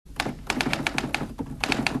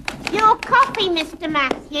coffee, Mr.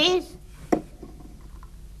 Matthews.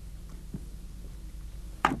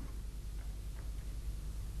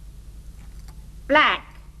 Black,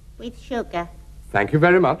 with sugar. Thank you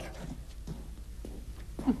very much.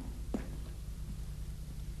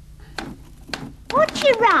 What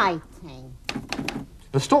you writing?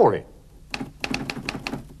 A story.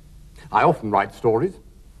 I often write stories.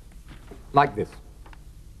 Like this.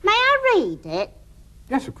 May I read it?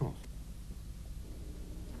 Yes, of course.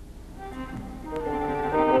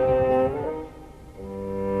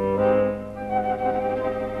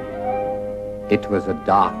 It was a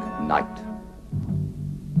dark night.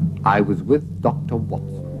 I was with Dr.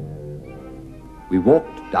 Watson. We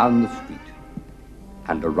walked down the street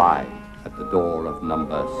and arrived at the door of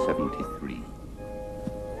number 73.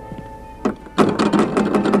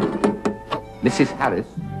 Mrs. Harris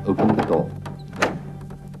opened the door.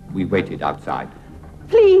 We waited outside.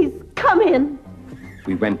 Please, come in.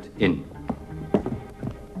 We went in.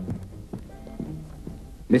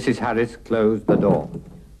 Mrs. Harris closed the door.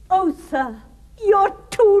 Oh, sir, you're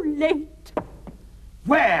too late.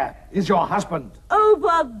 Where is your husband?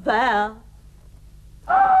 Over there.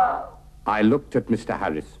 I looked at Mr.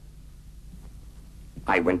 Harris.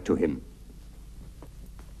 I went to him.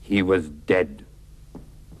 He was dead.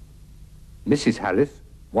 Mrs. Harris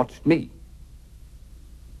watched me.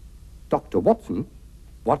 Dr. Watson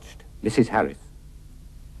watched Mrs. Harris.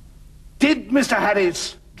 Did Mr.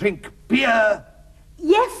 Harris drink beer?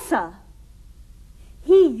 Yes, sir.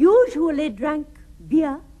 He usually drank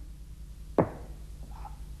beer.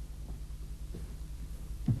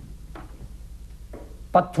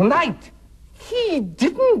 But tonight, he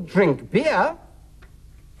didn't drink beer.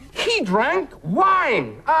 He drank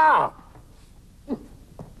wine.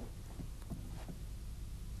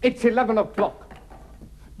 It's 11 o'clock.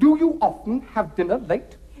 Do you often have dinner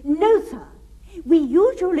late? No, sir. We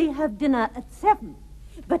usually have dinner at 7.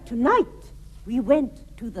 But tonight, we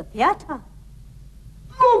went to the theater.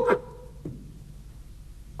 Look!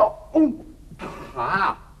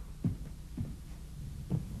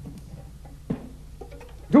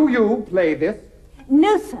 Do you play this?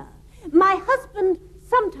 No, sir. My husband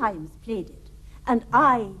sometimes played it, and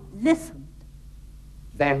I listened.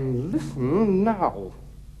 Then listen now.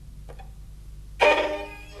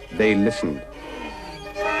 They listened.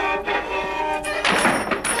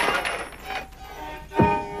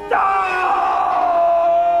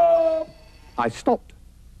 I stopped.